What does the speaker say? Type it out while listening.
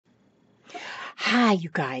Hi, you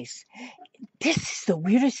guys. This is the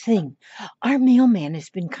weirdest thing. Our mailman has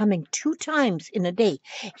been coming 2 times in a day.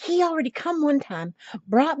 He already come one time,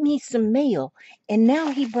 brought me some mail, and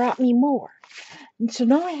now he brought me more. And so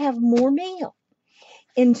now I have more mail.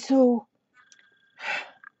 And so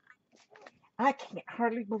I can't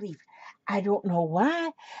hardly believe. I don't know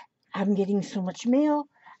why I'm getting so much mail.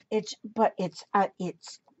 It's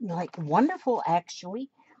like wonderful actually.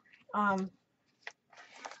 Um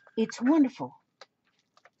it's wonderful.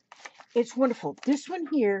 It's wonderful. This one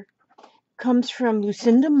here comes from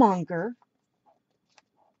Lucinda Monger,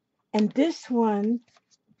 and this one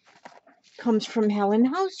comes from Helen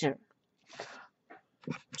Hauser.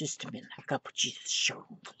 Just a minute. I've got to put you to the show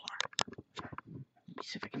floor. Let me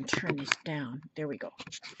see if I can turn this down. There we go.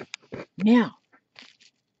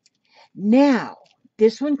 Now,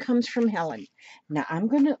 this one comes from Helen. Now I'm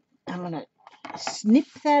gonna snip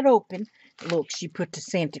that open. Look, she put the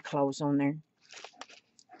Santa Claus on there.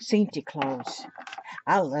 Santa Claus.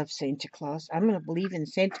 I love Santa Claus. I'm gonna believe in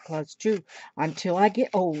Santa Claus too until I get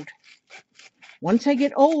old. Once I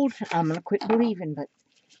get old, I'm gonna quit believing. But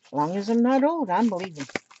as long as I'm not old, I'm believing.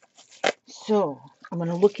 So I'm going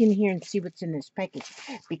to look in here and see what's in this package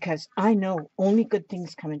because I know only good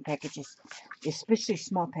things come in packages, especially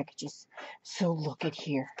small packages. So look at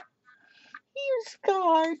here. Here's a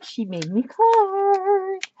card. She made me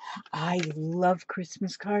card. I love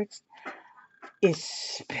Christmas cards,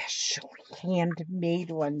 especially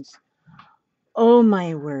handmade ones. Oh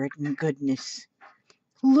my word and goodness.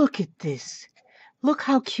 Look at this. Look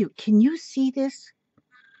how cute. Can you see this?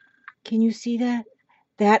 Can you see that?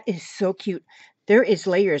 That is so cute. There is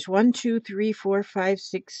layers. 1, 2, 3, 4, 5,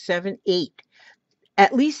 6, 7, 8.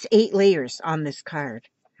 At least 8 layers on this card.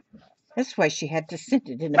 That's why she had to send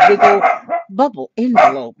it in a big old bubble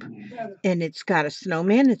envelope. And it's got a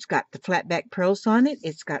snowman. It's got the flat back pearls on it.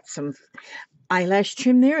 It's got some eyelash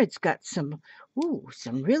trim there. It's got some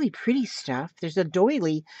really pretty stuff. There's a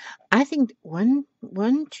doily. I think 1,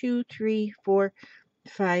 2, 3, 4,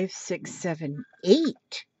 5, 6, 7, 8.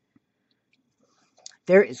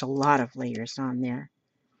 There is a lot of layers on there.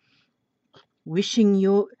 Wishing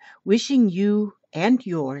you and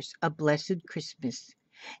yours a blessed Christmas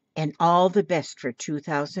and all the best for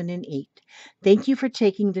 2008. Thank you for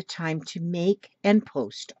taking the time to make and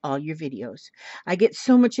post all your videos. I get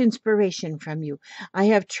so much inspiration from you. I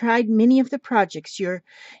have tried many of the projects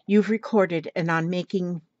you've recorded and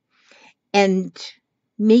making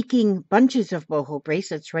bunches of boho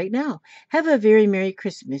bracelets right now. Have a very Merry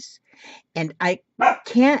Christmas. And I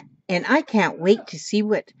can't wait to see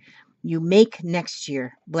what you make next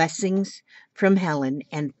year. Blessings from Helen,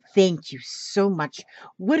 and thank you so much.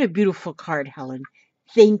 What a beautiful card, Helen.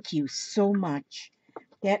 Thank you so much.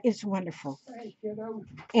 That is wonderful.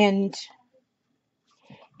 And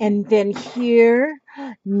then here,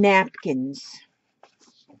 napkins.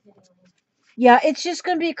 Yeah, it's just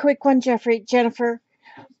going to be a quick one, Jennifer.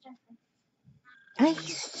 I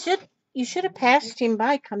should You should have passed him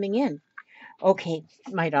by coming in. Okay,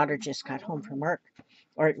 my daughter just got home from work.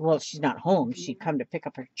 Or, well, she's not home. She'd come to pick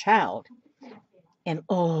up her child. And,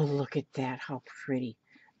 oh, look at that. How pretty.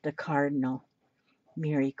 The cardinal.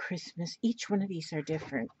 Merry Christmas. Each one of these are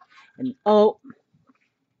different. And,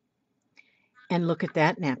 and look at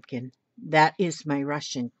that napkin. That is my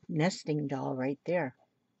Russian nesting doll right there.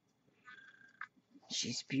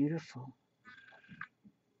 She's beautiful.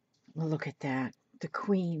 Well, look at that. The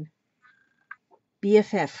Queen.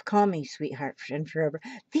 BFF, call me sweetheart and forever.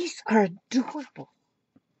 These are adorable.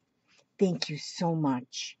 Thank you so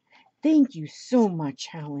much. Thank you so much,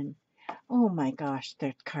 Helen. Oh my gosh,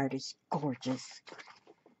 that card is gorgeous.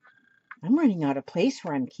 I'm running out of place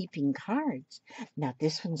where I'm keeping cards. Now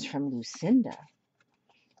this one's from Lucinda.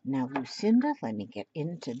 Now Lucinda, let me get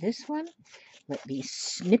into this one. Let me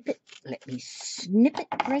snip it. Let me snip it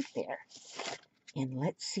right there. And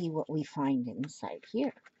let's see what we find inside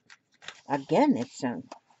here. Again, it's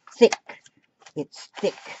thick. It's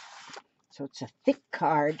thick. So it's a thick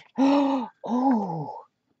card. Oh,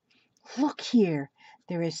 look here.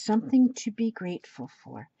 There is something to be grateful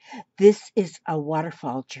for. This is a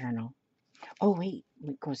waterfall journal. Oh, wait.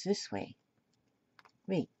 It goes this way.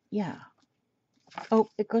 Wait, yeah. Oh,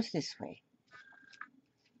 it goes this way.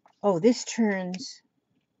 Oh, this turns.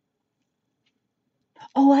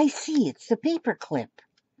 Oh, I see. It's the paper clip.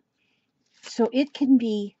 So it can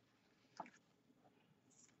be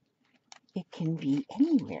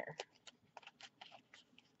anywhere.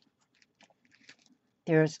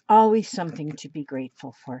 There's always something to be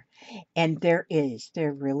grateful for. And there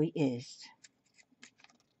really is.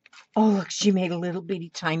 Oh, look, she made a little bitty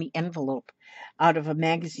tiny envelope out of a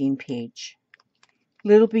magazine page.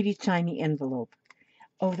 Little bitty tiny envelope.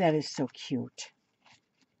 Oh, that is so cute.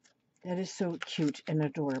 That is so cute and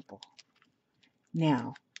adorable.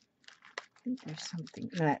 Now, I think there's something.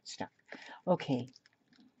 No, that's stuck. Okay.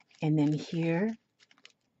 And then here,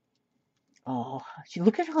 oh,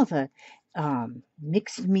 look at all the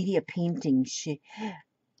mixed media paintings she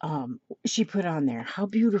put on there. How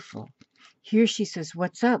beautiful. Here she says,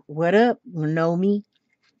 "What's up? What up, Nomi?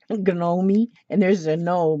 Gnomi?" And there's a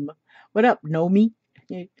gnome. What up, Nomi?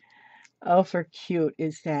 Oh, for cute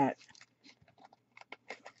is that.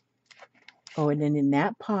 Oh, and then in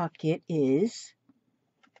that pocket is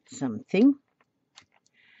something.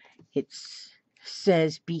 It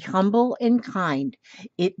says, "Be humble and kind.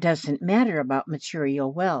 It doesn't matter about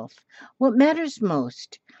material wealth. What matters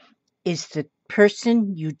most is the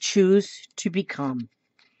person you choose to become."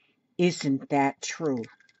 Isn't that true?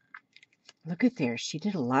 Look at there. She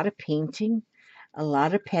did a lot of painting, a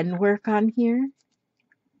lot of pen work on here.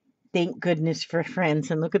 Thank goodness for friends.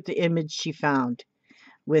 And look at the image she found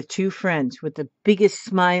with two friends with the biggest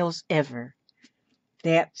smiles ever.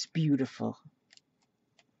 That's beautiful.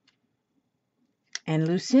 And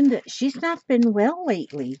Lucinda, she's not been well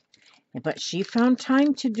lately, but she found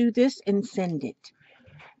time to do this and send it.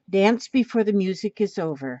 Dance before the music is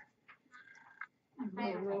over.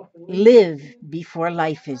 Live before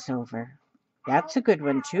life is over. That's a good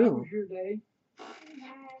one, too.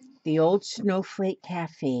 The Old Snowflake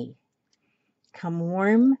Cafe. Come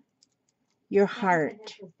warm your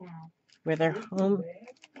heart with our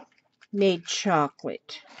homemade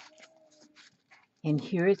chocolate. And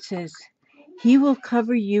here it says, "He will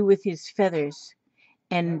cover you with his feathers,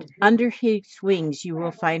 and under his wings you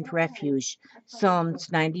will find refuge."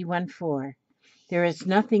 Psalms 91:4. There is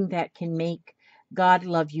nothing that can make God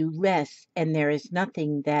love you less, and there is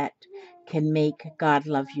nothing that can make God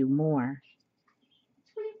love you more.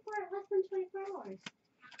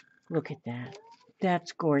 Look at that.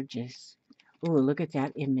 That's gorgeous. Oh, look at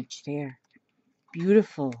that image there.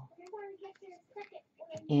 Beautiful.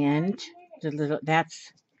 And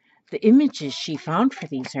that's the images she found for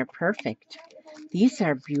these are perfect. These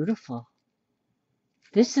are beautiful.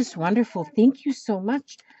 This is wonderful. Thank you so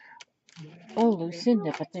much. Oh,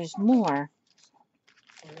 Lucinda, but there's more.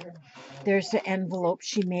 There's the envelope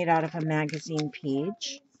she made out of a magazine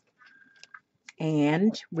page.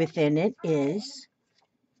 And within it is,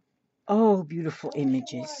 oh, beautiful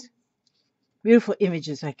images. Beautiful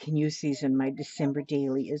images. I can use these in my December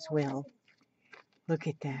daily as well. Look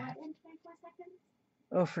at that.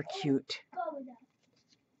 Oh, for cute.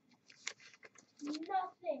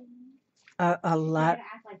 A lot.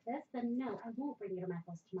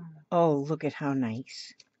 Oh, look at how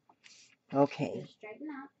nice. Okay.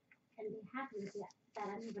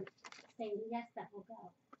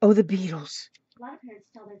 Oh, the Beatles.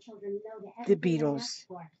 The Beatles.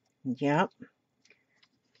 Yep.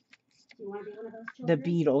 The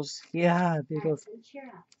Beatles. Yeah, Beatles.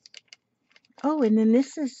 Oh, and then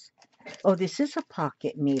this is, oh, this is a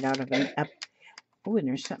pocket made out of oh, and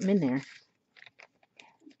there's something in there.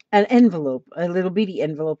 An envelope, a little bitty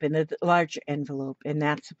envelope and a larger envelope, and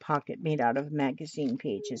that's a pocket made out of a magazine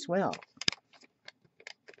page as well.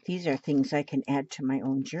 These are things I can add to my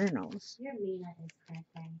own journals.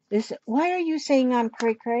 Why are you saying I'm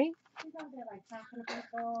cray cray?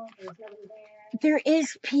 There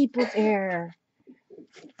is people there.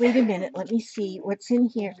 Wait a minute, let me see what's in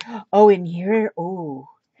here. Oh, in here, oh,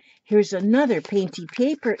 here's another painty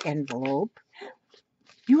paper envelope.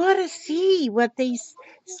 You ought to see what they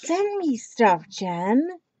send me stuff, Jen.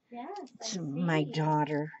 It's my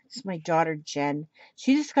daughter. It's my daughter, Jen.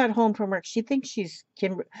 She just got home from work. She thinks she's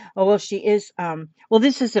Kim. Oh, well, she is. Well,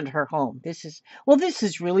 this isn't her home. This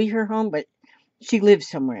is really her home, but she lives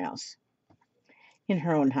somewhere else in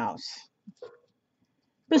her own house.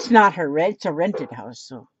 But it's not her rent. It's a rented house.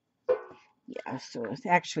 So, yeah. So,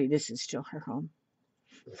 actually, this is still her home.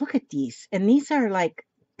 Look at these. And these are like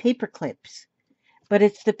paper clips, but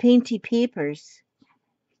it's the painty papers.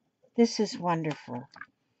 This is wonderful.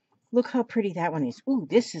 Look how pretty that one is. Ooh,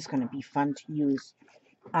 this is going to be fun to use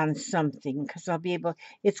on something because I'll be able,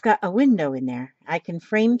 it's got a window in there. I can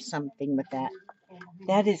frame something with that.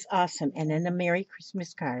 That is awesome. And then a Merry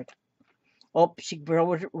Christmas card. Oh, she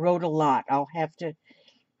wrote a lot. I'll have to,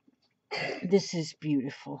 this is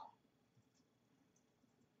beautiful.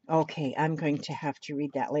 Okay, I'm going to have to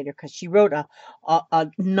read that later because she wrote a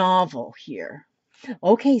novel here.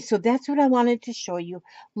 Okay, so that's what I wanted to show you.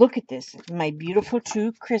 Look at this. My beautiful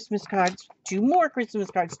two Christmas cards, two more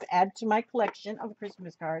Christmas cards to add to my collection of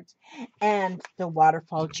Christmas cards, and the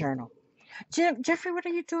waterfall journal. Jeffrey, what are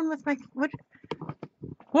you doing with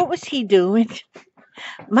what was he doing?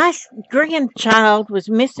 My grandchild was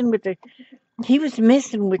messing with the He was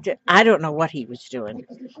messing with it. I don't know what he was doing.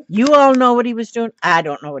 You all know what he was doing. I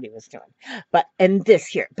don't know what he was doing. But and this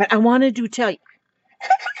here. But I wanted to tell you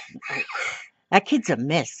that kid's a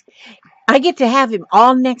mess. I get to have him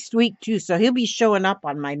all next week too, so he'll be showing up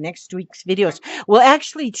on my next week's videos. Well,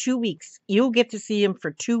 actually 2 weeks. You'll get to see him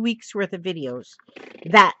for 2 weeks worth of videos.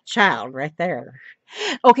 That child right there.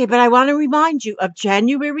 Okay, but I want to remind you of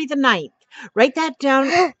January the 9th. Write that down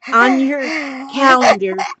on your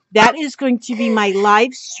calendar. That is going to be my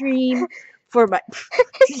live stream for my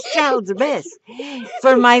this child's a mess.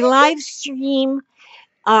 For my live stream,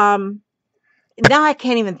 um now I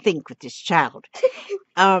can't even think with this child.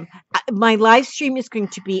 My live stream is going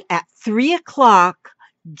to be at 3 o'clock,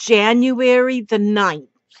 January the 9th.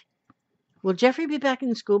 Will Jeffrey be back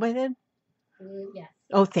in school by then? Yes.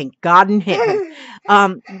 Oh, thank God in heaven.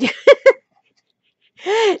 Um,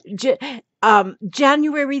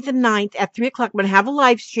 January the 9th at 3 o'clock, I'm going to have a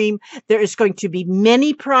live stream. There is going to be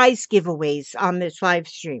many prize giveaways on this live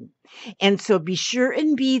stream. And so be sure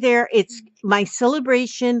and be there. It's my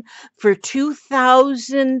celebration for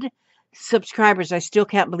 2,000 subscribers. I still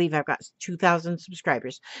can't believe I've got 2,000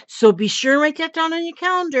 subscribers. So be sure and write that down on your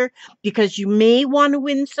calendar because you may want to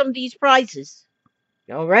win some of these prizes.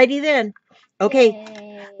 Alrighty then. Okay.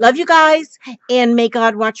 Yay. Love you guys, and may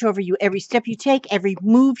God watch over you every step you take, every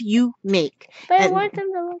move you make. But I And, want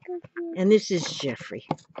them to look at me. and this is Jeffrey.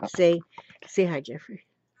 Say hi, Jeffrey.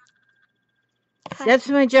 Hi. That's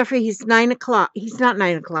my Jeffrey. He's 9 o'clock. He's not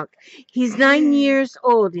 9 o'clock. He's 9 years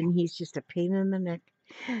old, and he's just a pain in the neck.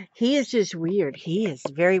 He is just weird. He is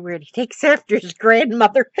very weird. He takes after his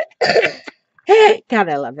grandmother. God,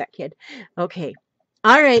 I love that kid. Okay.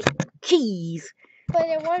 All right. Cheese. But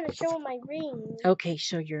I want to show my ring. Okay,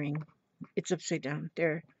 show your ring. It's upside down.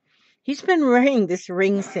 There. He's been wearing this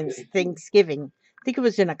ring since Thanksgiving. I think it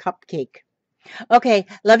was in a cupcake. Okay,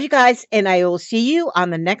 love you guys, and I will see you on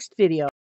the next video.